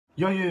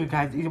Yo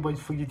guys, it's your boy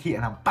Skit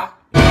and I'm back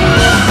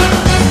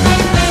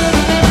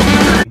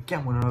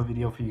again with another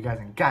video for you guys.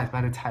 And guys, by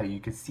the title you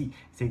can see it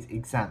says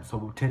exams.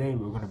 So today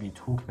we're going to be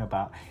talking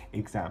about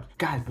exams.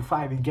 Guys, before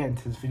I even get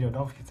into this video,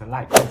 don't forget to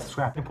like,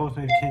 subscribe, and post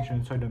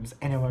notifications so you don't miss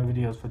any of my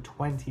videos for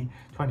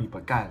 2020.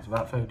 But guys,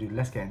 without further ado,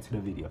 let's get into the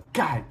video.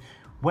 Guys,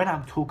 when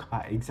I'm talking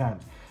about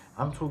exams,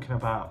 I'm talking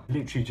about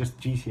literally just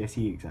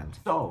GCSE exams.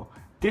 So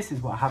this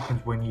is what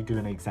happens when you do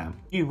an exam.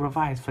 You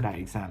revise for that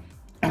exam.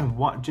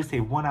 Just say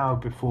 1 hour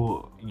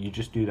before you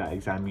just do that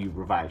exam, you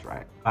revise,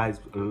 right?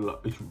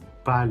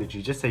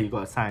 Biology, just say you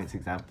got a science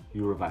exam,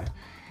 you revise.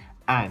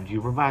 And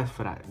you revise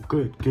for that,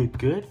 good.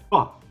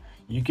 But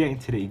you get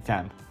into the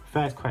exam,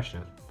 first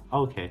question,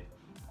 okay.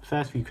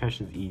 First few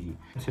questions, easy.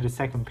 To the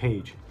second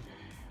page,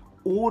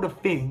 all the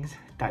things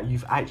that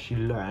you've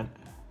actually learned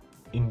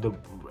in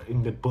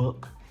the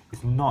book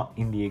is not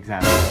in the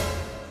exam.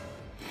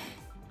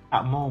 At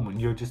that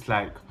moment, you're just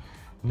like,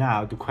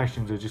 now the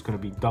questions are just gonna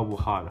be double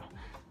harder.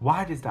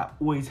 Why does that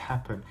always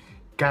happen?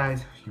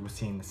 Guys, you will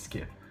see in the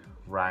skit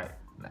right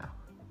now.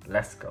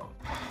 Let's go.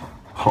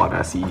 Oh,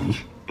 that's easy.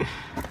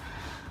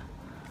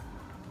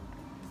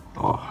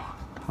 Oh,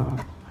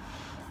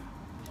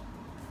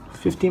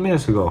 15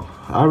 minutes ago,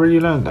 I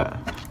already learned that.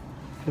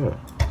 Here,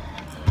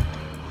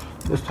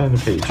 let's turn the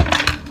page.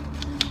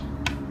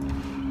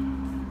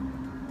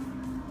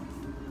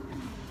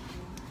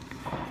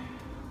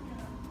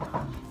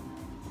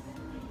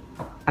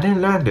 I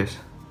didn't learn this.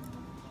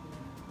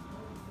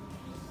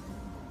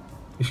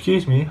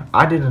 Excuse me,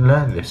 I didn't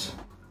learn this.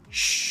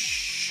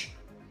 Shh.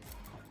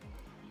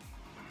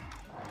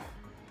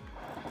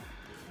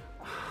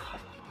 I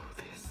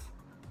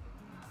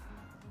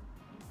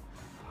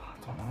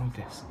don't know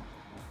this.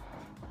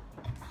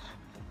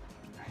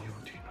 You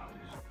do know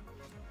this.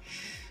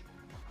 Shh.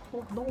 I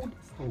don't know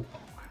this though.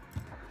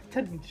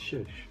 Tell me to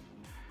shush.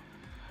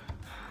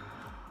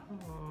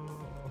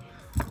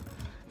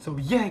 So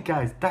yeah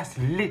guys, that's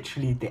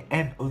literally the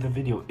end of the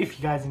video. If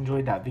you guys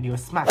enjoyed that video,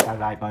 smash that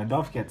like button.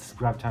 Don't forget to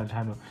subscribe to our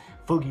channel,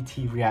 Foggy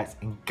T Reacts.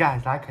 And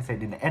guys, like I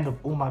said, in the end of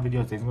all my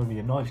videos, there's going to be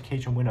a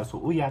notification window. So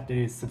all you have to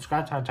do is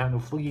subscribe to our channel,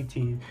 Foggy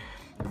T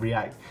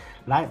Reacts,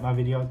 like my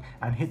videos,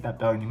 and hit that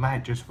bell and you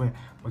might just win.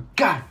 But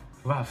guys,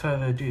 without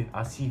further ado,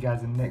 I'll see you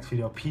guys in the next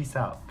video. Peace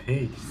out.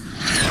 Peace.